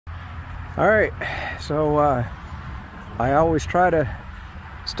Alright, so I always try to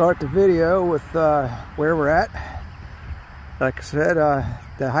start the video with where we're at. Like I said,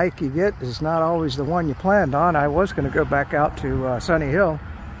 the hike you get is not always the one you planned on. I was going to go back out to Sunny Hill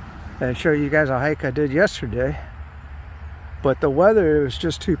and show you guys a hike I did yesterday, but the weather was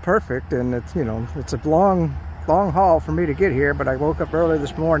just too perfect, and it's, you know, it's a long haul for me to get here. But I woke up early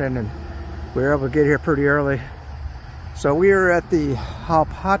this morning and we were able to get here pretty early. So we are at the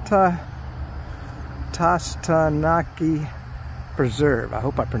Halpata Tastanaki Preserve. I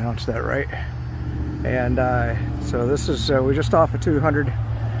hope I pronounced that right. And so this is, we're just off of 200.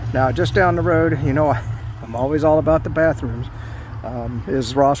 Now just down the road, you know, I'm always all about the bathrooms,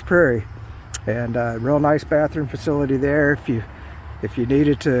 is Ross Prairie. And real nice bathroom facility there if you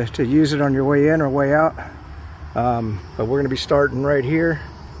needed to use it on your way in or way out. But we're going to be starting right here,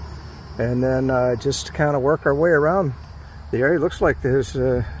 and then just kind of work our way around the area. Looks like there's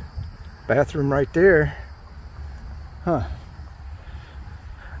a bathroom right there. Huh.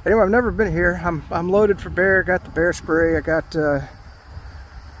 Anyway, I've never been here. I'm loaded for bear. Got the bear spray. I got the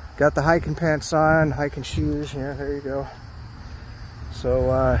hiking pants on, hiking shoes. Yeah, there you go.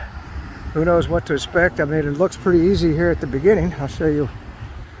 So who knows what to expect. I mean, it looks pretty easy here at the beginning. I'll show you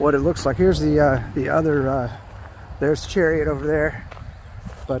what it looks like. Here's the other. There's Chariot over there.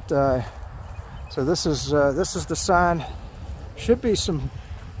 But so this is the sign. Should be some.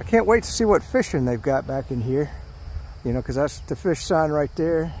 I can't wait to see what fishing they've got back in here. You know, because that's the fish sign right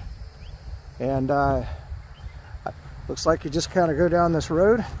there. And looks like you just kind of go down this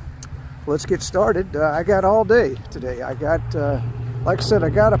road. Let's get started. I got all day today. I got, like I said, I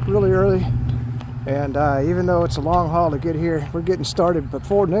got up really early. And even though it's a long haul to get here, we're getting started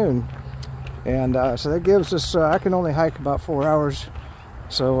before noon. And so that gives us, I can only hike about 4 hours.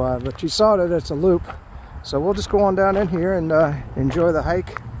 So, but you saw that it's a loop. So we'll just go on down in here and enjoy the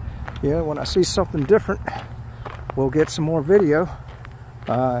hike. You know, when I see something different, we'll get some more video.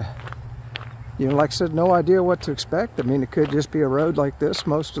 You know, like I said, no idea what to expect. I mean, it could just be a road like this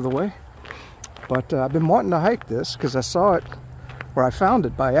most of the way. But I've been wanting to hike this because I saw it, or I found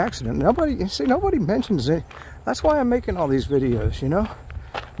it by accident. Nobody mentions it. That's why I'm making all these videos, you know.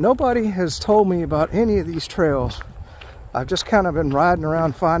 Nobody has told me about any of these trails. I've just kind of been riding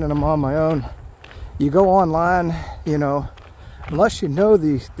around finding them on my own. You go online, you know, unless you know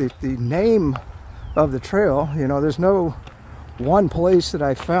the name of the trail, you know, there's no one place that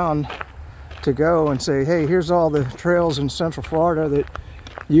I found to go and say, hey, here's all the trails in Central Florida that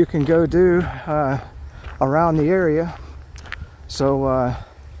you can go do around the area. So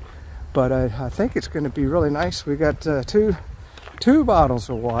but I think it's going to be really nice. We got two bottles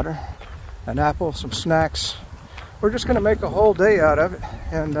of water, an apple, some snacks. We're just going to make a whole day out of it,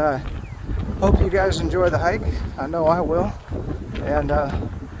 and hope you guys enjoy the hike. I know I will. And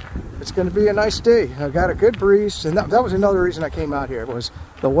it's going to be a nice day. I got a good breeze, and that was another reason I came out here, was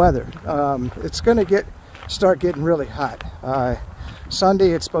the weather. It's going to start getting really hot.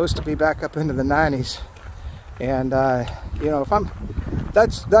 Sunday it's supposed to be back up into the 90s, and you know,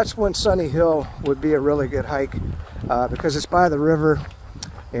 that's when Sunny Hill would be a really good hike, because it's by the river,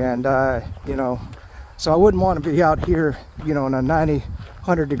 and you know, so I wouldn't want to be out here, you know, on a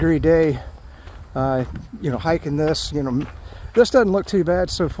 100 degree day, you know, hiking this. You know, this doesn't look too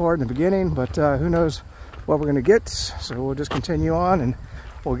bad so far in the beginning, but who knows what we're going to get. So we'll just continue on, and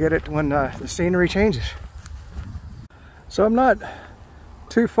we'll get it when the scenery changes. So I'm not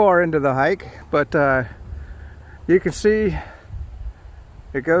too far into the hike, but you can see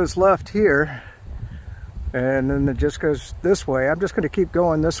it goes left here, and then it just goes this way. I'm just going to keep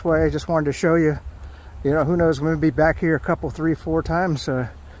going this way. I just wanted to show you, you know, who knows, we're going to be back here a couple, 3, 4 times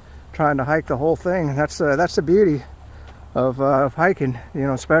trying to hike the whole thing. That's the beauty of hiking, you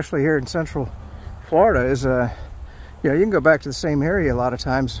know, especially here in Central Florida, is you know, you can go back to the same area a lot of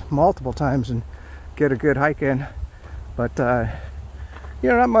times, multiple times, and get a good hike in. But you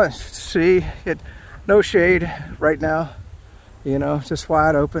know, not much to see. No shade right now, you know, just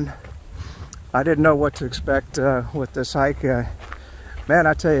wide open. I didn't know what to expect with this hike. Man,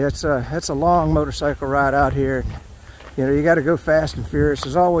 I tell you, it's a long motorcycle ride out here. You know, you got to go fast and furious.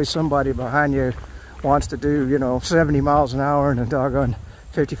 There's always somebody behind you wants to do, you know, 70 miles an hour in a doggone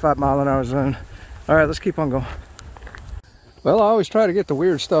 55-mile-an-hour zone. All right, let's keep on going. Well, I always try to get the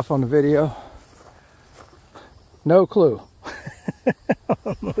weird stuff on the video. No clue.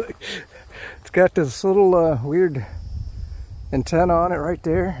 It's got this little weird antenna on it right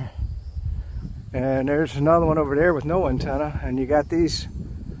there. And there's another one over there with no antenna. And you got these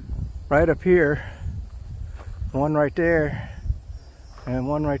right up here. One right there. And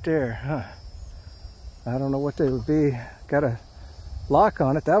one right there. Huh. I don't know what they would be. Got a lock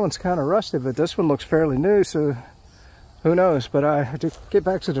on it. That one's kind of rusted, but this one looks fairly new, so who knows. But to get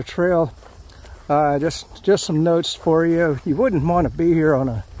back to the trail, just some notes for you. You wouldn't want to be here on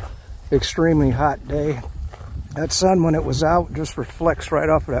a extremely hot day. That sun, when it was out, just reflects right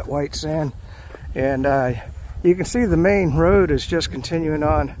off of that white sand. And you can see the main road is just continuing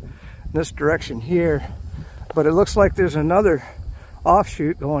on this direction here, but it looks like there's another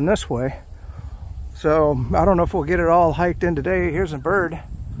offshoot going this way. So I don't know if we'll get it all hiked in today. Here's a bird.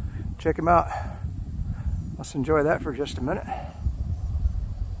 Check him out. Let's enjoy that for just a minute.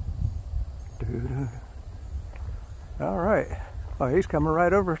 All right. Oh, he's coming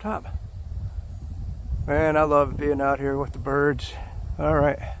right over top. Man, I love being out here with the birds. All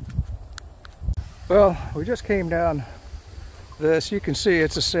right. Well, we just came down this. You can see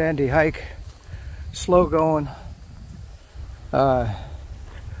it's a sandy hike. Slow going.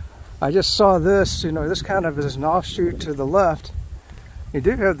 I just saw this, you know, this kind of is an offshoot to the left. You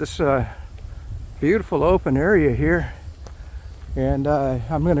do have this beautiful open area here. And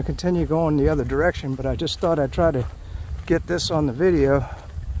I'm going to continue going the other direction, but I just thought I'd try to get this on the video.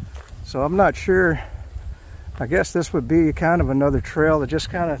 So I'm not sure. I guess this would be kind of another trail that just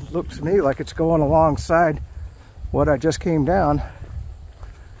kind of looks to me like it's going alongside what I just came down.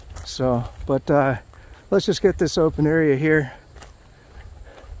 So, but let's just get this open area here.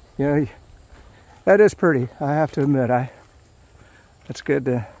 You know, that is pretty, I have to admit. It's good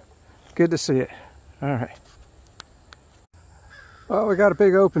to see it. All right. Well, we got a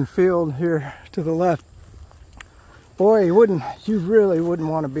big open field here to the left. Boy, you really wouldn't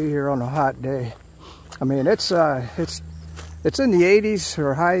want to be here on a hot day. I mean, it's in the 80s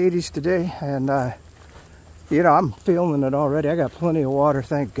or high 80s today, and you know, I'm feeling it already. I got plenty of water,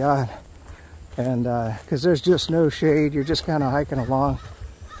 thank God. And because there's just no shade, you're just kind of hiking along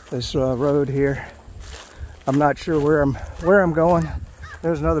this road here. I'm not sure where I'm going.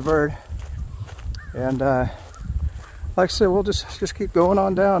 There's another bird, and like I said, we'll just keep going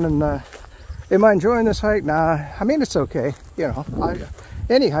on down. And am I enjoying this hike? Nah, I mean, it's okay. You know,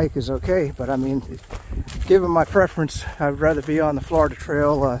 any hike is okay, but I mean, given my preference, I'd rather be on the Florida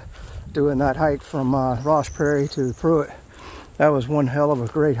Trail doing that hike from Ross Prairie to Prairie. That was one hell of a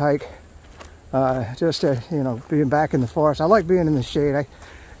great hike. Just you know, being back in the forest. I like being in the shade.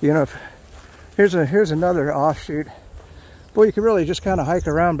 You know, here's another offshoot. Boy, you can really just kind of hike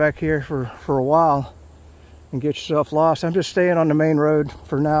around back here for a while and get yourself lost. I'm just staying on the main road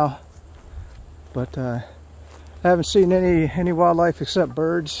for now, but I haven't seen any wildlife except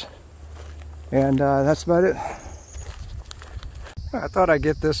birds, and that's about it. I thought I'd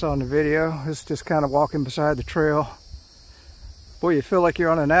get this on the video. It's just kind of walking beside the trail. Boy, you feel like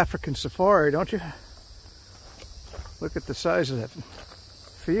you're on an African safari, don't you? Look at the size of that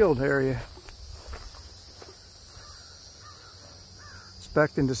field area.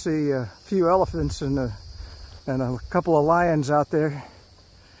 Expecting to see a few elephants and a couple of lions out there.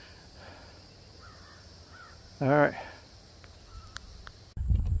 All right.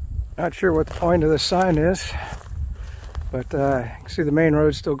 Not sure what the point of this sign is, but you can see the main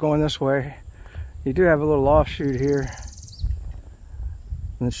road still going this way. You do have a little offshoot here,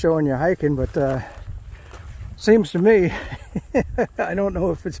 and it's showing you hiking, but seems to me, I don't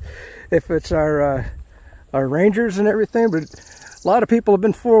know if it's our rangers and everything, but a lot of people have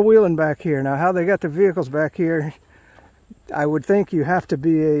been four-wheeling back here. Now, how they got their vehicles back here, I would think you have to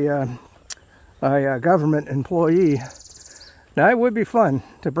be a government employee. Now, it would be fun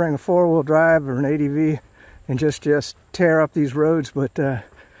to bring a four-wheel drive or an ADV and just tear up these roads, but they're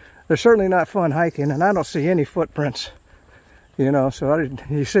certainly not fun hiking, and I don't see any footprints. You know, so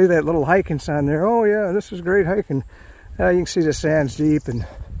you see that little hiking sign there. Oh yeah, this is great hiking. You can see the sand's deep and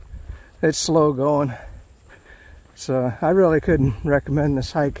it's slow going. So I really couldn't recommend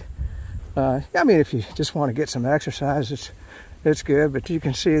this hike. I mean, if you just want to get some exercise, it's good, but you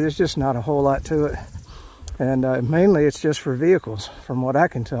can see there's just not a whole lot to it. And mainly it's just for vehicles, from what I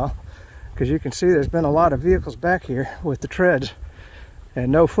can tell. Because you can see there's been a lot of vehicles back here with the treads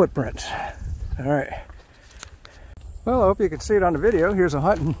and no footprints. All right. Well, I hope you can see it on the video. Here's a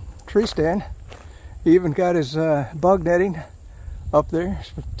hunting tree stand. He even got his bug netting up there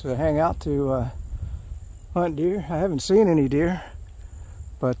to hang out to hunt deer. I haven't seen any deer,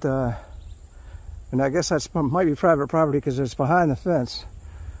 but and I guess that's might be private property because it's behind the fence.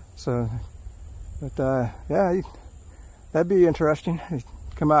 So, but yeah, that'd be interesting. You'd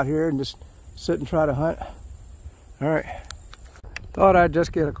come out here and just sit and try to hunt. All right. Thought I'd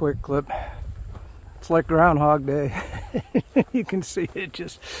just get a quick clip. It's like Groundhog Day. You can see it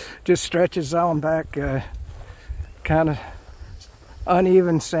just stretches on back. Kind of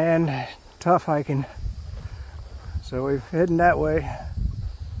uneven sand, tough hiking. So we're heading that way.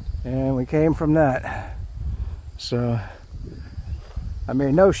 and we came from that. So, I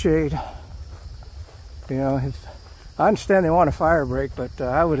mean, no shade. You know, if I understand they want a fire break, but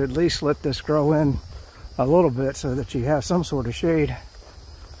I would at least let this grow in a little bit so that you have some sort of shade.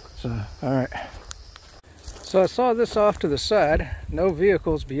 So, all right. So I saw this off to the side, no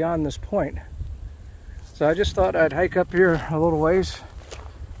vehicles beyond this point. So I just thought I'd hike up here a little ways,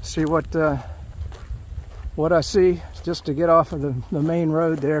 see what I see, just to get off of the main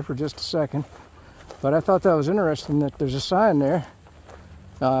road there for just a second. But I thought that was interesting that there's a sign there.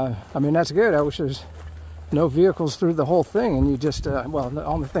 I mean, that's good. I wish there's no vehicles through the whole thing, and you just, well, the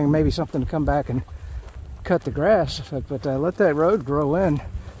only thing, maybe something to come back and cut the grass, but let that road grow in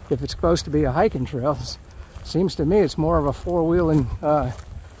if it's supposed to be a hiking trail. Seems to me it's more of a four-wheeling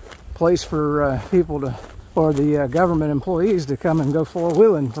place for people to, or the government employees to come and go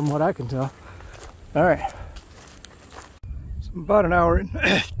four-wheeling, from what I can tell. All right, so about an hour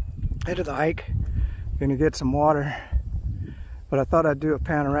into the hike, gonna get some water, but I thought I'd do a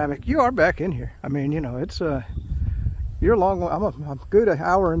panoramic. You are back in here. I mean, you know, it's you're a long way. I'm a good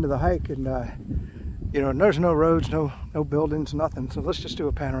hour into the hike, and you know, there's no roads, no buildings, nothing. So let's just do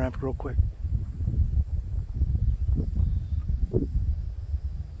a panoramic real quick.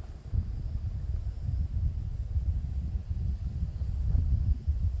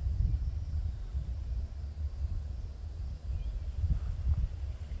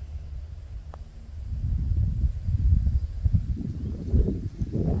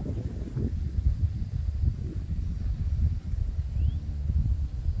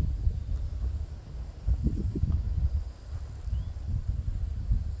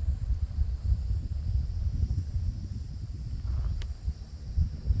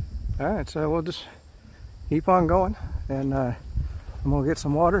 All right, so we'll just keep on going, and I'm gonna get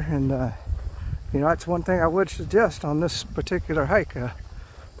some water. And you know, that's one thing I would suggest on this particular hike: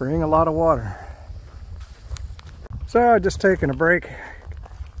 bring a lot of water. So just taking a break.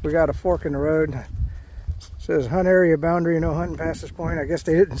 We got a fork in the road. It says hunt area boundary, no hunting past this point. I guess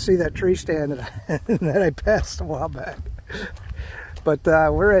they didn't see that tree stand that I passed a while back. But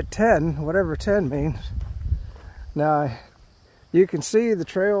we're at 10, whatever 10 means. Now, you can see the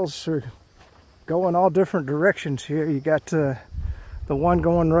trails are going all different directions here. You got the one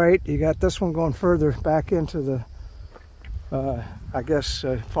going right. You got this one going further back into the, I guess,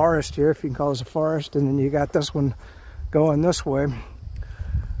 forest here, if you can call this a forest. And then you got this one going this way.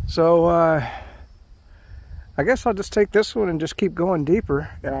 So I guess I'll just take this one and just keep going deeper.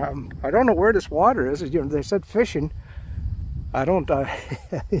 I don't know where this water is. You know, they said fishing. I don't. I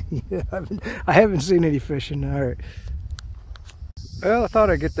haven't seen any fishing. All right. Well, I thought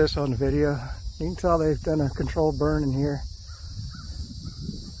I'd get this on the video. You can tell they've done a controlled burn in here.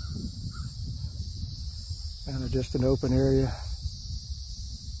 Kind of just an open area.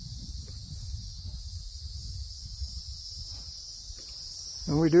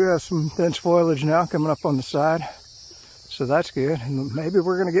 And we do have some dense foliage now coming up on the side. So that's good. And maybe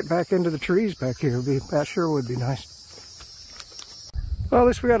we're going to get back into the trees back here. That sure would be nice. Well, at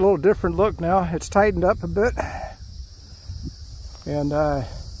least we got a little different look now. It's tightened up a bit. And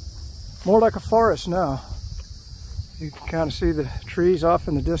more like a forest now. You can kind of see the trees off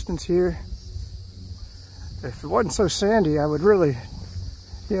in the distance here. If it wasn't so sandy, I would really,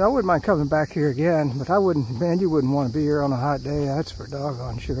 you know, I wouldn't mind coming back here again, but I wouldn't, man, you wouldn't want to be here on a hot day. That's for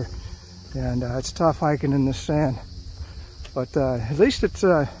doggone sure. And it's tough hiking in this sand. But at least it's,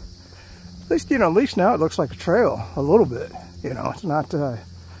 at least now it looks like a trail a little bit. You know, it's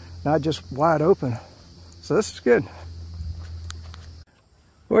not just wide open. So this is good.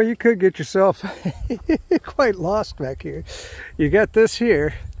 Well, you could get yourself quite lost back here. You got this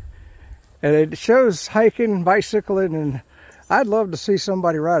here, and it shows hiking, bicycling, and I'd love to see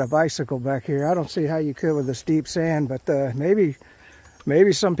somebody ride a bicycle back here. I don't see how you could with this deep sand, but maybe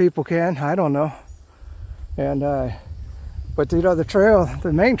some people can. I don't know. And but you know, the trail,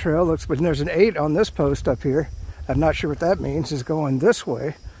 the main trail looks, but there's an 8 on this post up here. I'm not sure what that means, is going this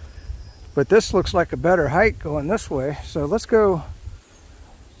way. But this looks like a better hike going this way. So let's go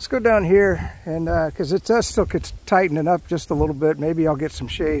down here, and because it does still tighten it up just a little bit. Maybe I'll get some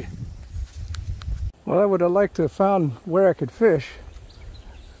shade. Well, I would have liked to have found where I could fish,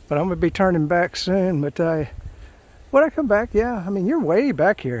 but I'm gonna be turning back soon. But would I come back? Yeah, I mean, you're way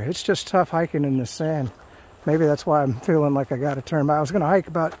back here. It's just tough hiking in the sand. Maybe that's why I'm feeling like I got to turn back. I was gonna hike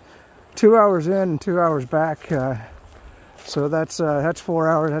about 2 hours in and 2 hours back, so that's 4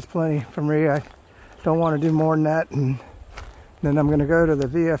 hours. That's plenty for me. I don't want to do more than that. And then I'm going to go to the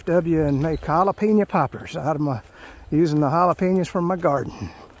VFW and make jalapeno poppers out of using the jalapenos from my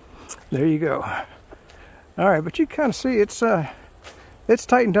garden. There you go. All right, but you kind of see it's it's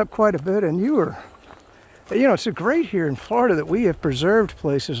tightened up quite a bit. And you know, it's great here in Florida that we have preserved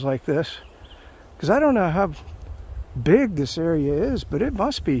places like this, because I don't know how big this area is, but it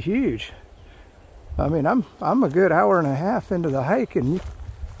must be huge. I mean, I'm a good hour and a half into the hike, and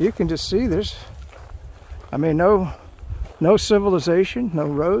you can just see there's, I mean, no civilization, no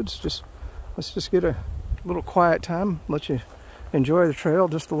roads. Let's just get a little quiet time, let you enjoy the trail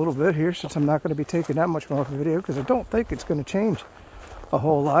just a little bit here, since I'm not going to be taking that much more of a video, because I don't think it's going to change a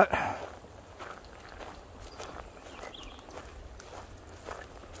whole lot.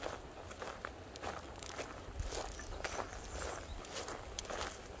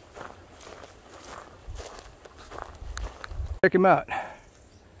 Check him out.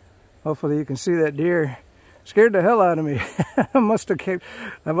 Hopefully you can see that deer. Scared the hell out of me. I must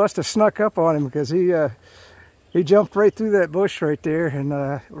have snuck up on him, because he jumped right through that bush right there,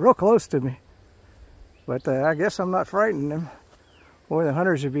 and real close to me. But I guess I'm not frightening him. Boy, the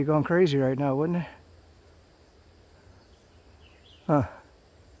hunters would be going crazy right now, wouldn't they? Huh.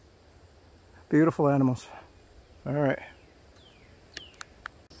 Beautiful animals. All right.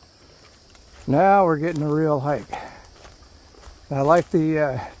 Now we're getting a real hike. I like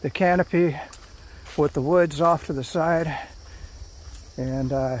the canopy with the woods off to the side,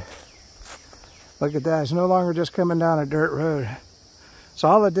 and look at that, it's no longer just coming down a dirt road. So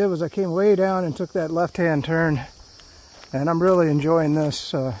all I did was I came way down and took that left-hand turn, and I'm really enjoying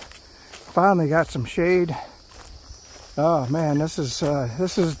this. Finally got some shade. Oh man, this if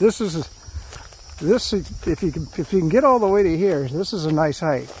you can get all the way to here, this is a nice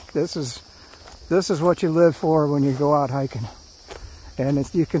hike. This is what you live for when you go out hiking. And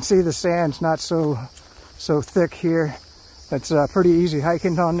you can see the sand's not so thick here. It's pretty easy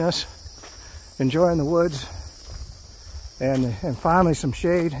hiking on this. Enjoying the woods, and finally some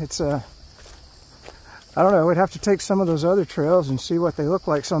shade. It's I don't know. We'd have to take some of those other trails and see what they look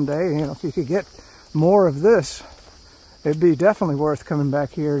like someday. You know, if you could get more of this, it'd be definitely worth coming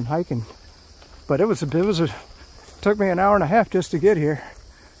back here and hiking. But it took me an hour and a half just to get here,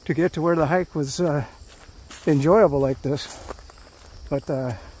 to get to where the hike was enjoyable like this. But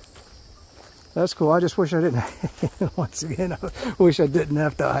that's cool. I just wish I didn't. Once again, I wish I didn't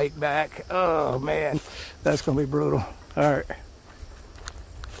have to hike back. Oh man, that's gonna be brutal. All right.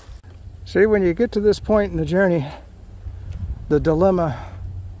 See, when you get to this point in the journey, the dilemma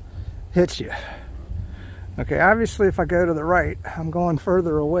hits you. Okay, obviously if I go to the right, I'm going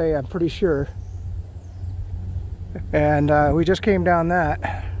further away, I'm pretty sure. And we just came down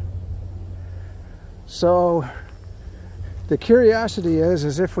that. So the curiosity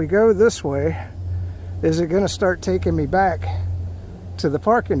is if we go this way, is it going to start taking me back to the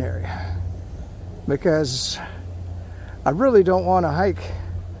parking area? Because I really don't want to hike,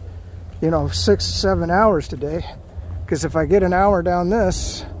 you know, 6-7 hours today. Because if I get an hour down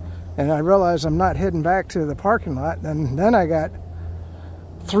this and I realize I'm not heading back to the parking lot, then I got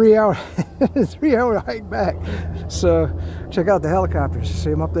 3 hour 3 hour hike back. So check out the helicopters.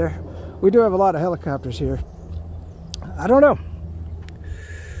 See them up there? We do have a lot of helicopters here. I don't know.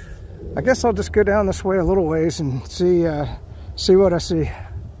 I guess I'll just go down this way a little ways and see what I see.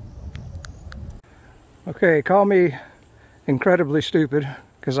 Okay, call me incredibly stupid,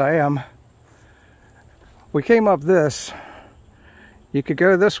 because I am. We came up this. You could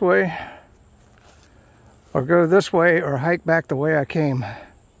go this way, or go this way, or hike back the way I came.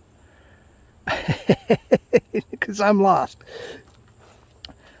 Because I'm lost.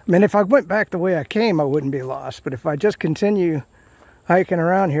 I mean, if I went back the way I came, I wouldn't be lost. But if I just continue hiking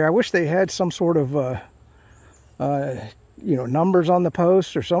around here, I wish they had some sort of, you know, numbers on the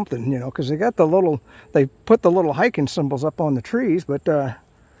posts or something, you know, because they got the little, they put the little hiking symbols up on the trees, but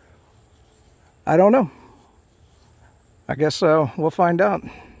I don't know. I guess we'll find out.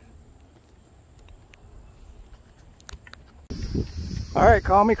 All right,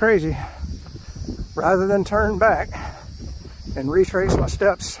 call me crazy. Rather than turn back and retrace my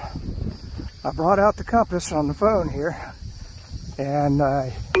steps, I brought out the compass on the phone here, and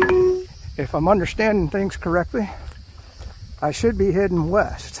if I'm understanding things correctly, I should be heading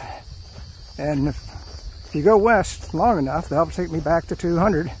west. And if you go west long enough, that'll take me back to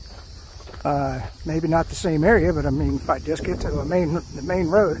 200. Maybe not the same area, but I mean, if I just get to the main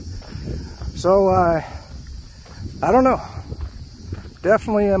road. So I don't know.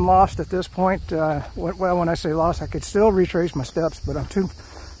 Definitely am lost at this point. Well, when I say lost, I could still retrace my steps, but I'm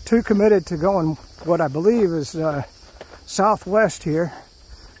too committed to going what I believe is southwest here,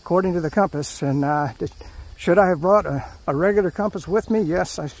 according to the compass. And should I have brought a regular compass with me?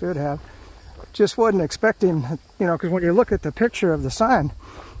 Yes, I should have. Just wasn't expecting, you know, because when you look at the picture of the sign,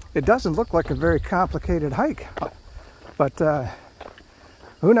 it doesn't look like a very complicated hike. But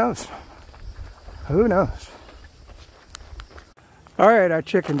who knows? Who knows? All right, I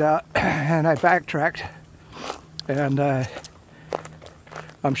chickened out and I backtracked, and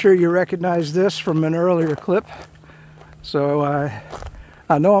I'm sure you recognize this from an earlier clip. So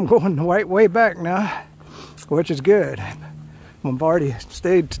I know I'm going the right way back now, which is good. I've already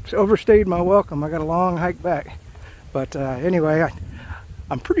overstayed my welcome. I got a long hike back. But anyway,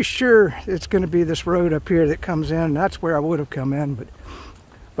 I'm pretty sure it's going to be this road up here that comes in. That's where I would have come in,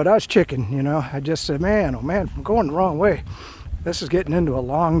 but I was chicken, you know. I just said, man, oh man, I'm going the wrong way. This is getting into a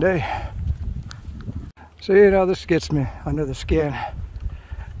long day. So, you know, this gets me under the skin.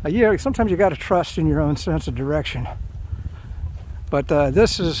 You know, sometimes you got to trust in your own sense of direction. But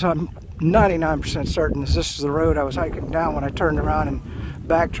this is, I'm 99% certain this is the road I was hiking down when I turned around and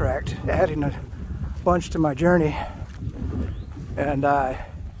backtracked, adding a bunch to my journey. And I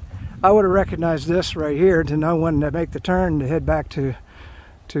would have recognized this right here to know when to make the turn to head back to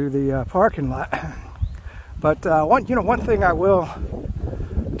the parking lot. But one thing I will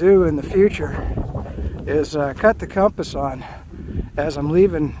do in the future is cut the compass on as I'm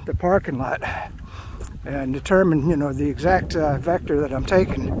leaving the parking lot and determine, you know, the exact vector that I'm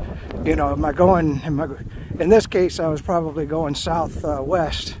taking. You know, in this case I was probably going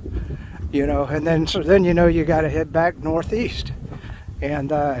southwest, you know, and then you know you got to head back northeast.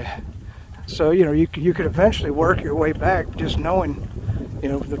 And so, you know, you could eventually work your way back just knowing, you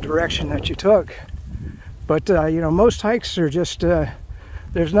know, the direction that you took. But you know, most hikes are just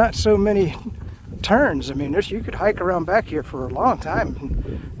there's not so many turns. I mean, you could hike around back here for a long time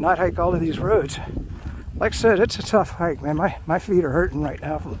and not hike all of these roads. Like I said, it's a tough hike, man. My feet are hurting right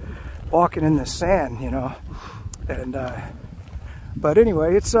now from walking in the sand, you know. And but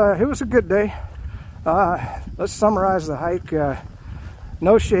anyway, it was a good day. Let's summarize the hike.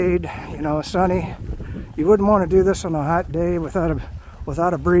 No shade, you know, sunny. You wouldn't want to do this on a hot day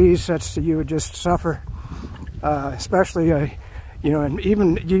without a breeze. You would just suffer. Especially, you know, and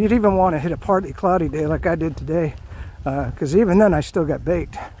you'd even want to hit a partly cloudy day like I did today, because even then I still got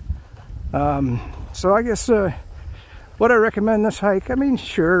baked. So I guess would I recommend this hike? I mean,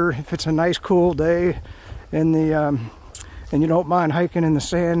 sure, if it's a nice cool day in the and you don't mind hiking in the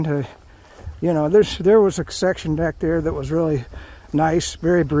sand. You know, there was a section back there that was really nice,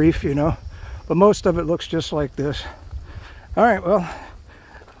 very brief, you know, but most of it looks just like this. All right, well,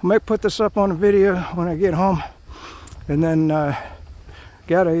 I might put this up on a video when I get home, and then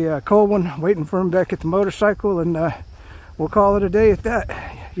got a cold one waiting for him back at the motorcycle, and we'll call it a day at that.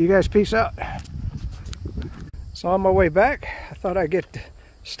 You guys peace out. So on my way back, I thought I'd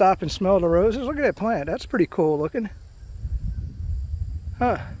stop and smell the roses. Look at that plant. That's pretty cool looking.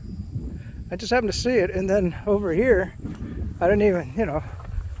 Huh. I just happened to see it, and then over here, I didn't even, you know,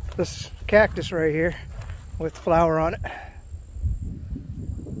 this cactus right here with flower on it.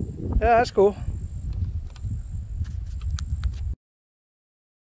 Yeah, that's cool.